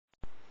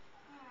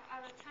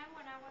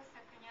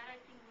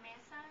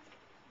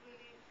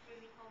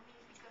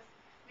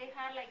they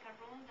had like a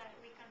room that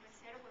we can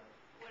reserve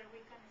where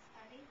we can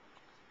study.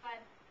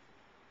 But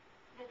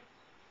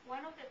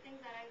one of the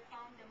things that I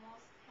found the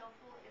most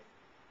helpful is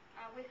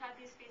we had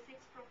this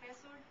physics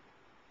professor,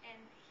 and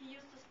he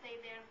used to stay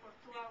there for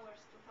 2 hours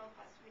to help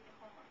us with the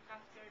homework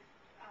after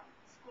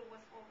school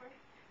was over.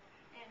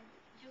 And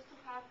just to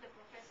have the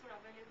professor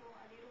available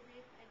a little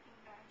bit, I think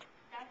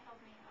that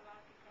helped me a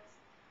lot, because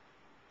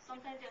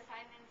sometimes the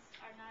assignments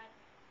are not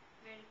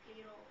very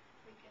clear, or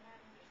we cannot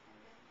understand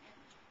them. And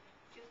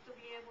just to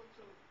be able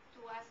to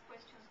ask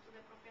questions to the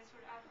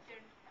professor after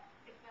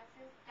the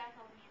classes, that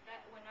helped me.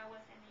 That when I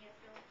was in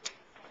ESL too.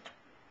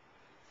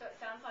 So it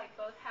sounds like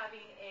both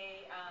having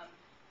a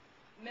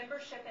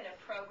membership in a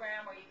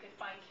program where you could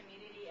find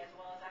community as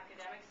well as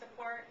academic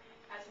support,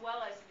 as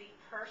well as the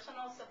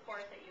personal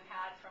support that you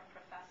had from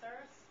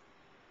professors.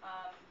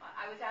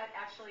 I was at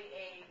actually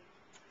a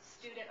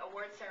student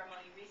award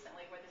ceremony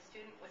recently where the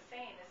student was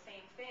saying the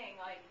same thing,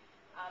 like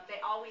they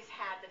always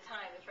had the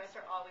time, the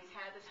professor always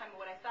had the time.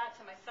 But what I thought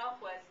to myself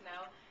was,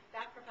 no,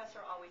 that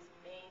professor always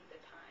made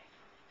the time,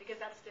 because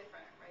that's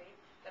different, right?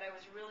 That I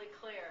was really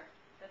clear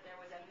that there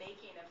was a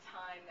making of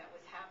time that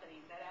was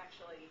happening that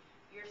actually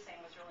you're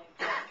saying was really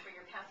important for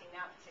your passing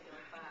that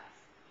particular class,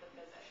 the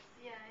physics.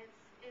 Yeah,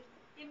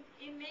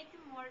 it makes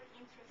it more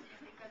interesting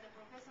because the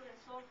professor is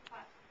so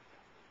fast.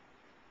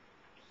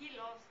 He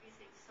loves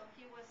physics, so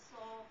he was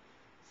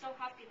so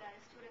happy that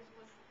students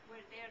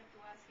were there to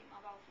ask him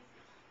about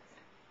physics.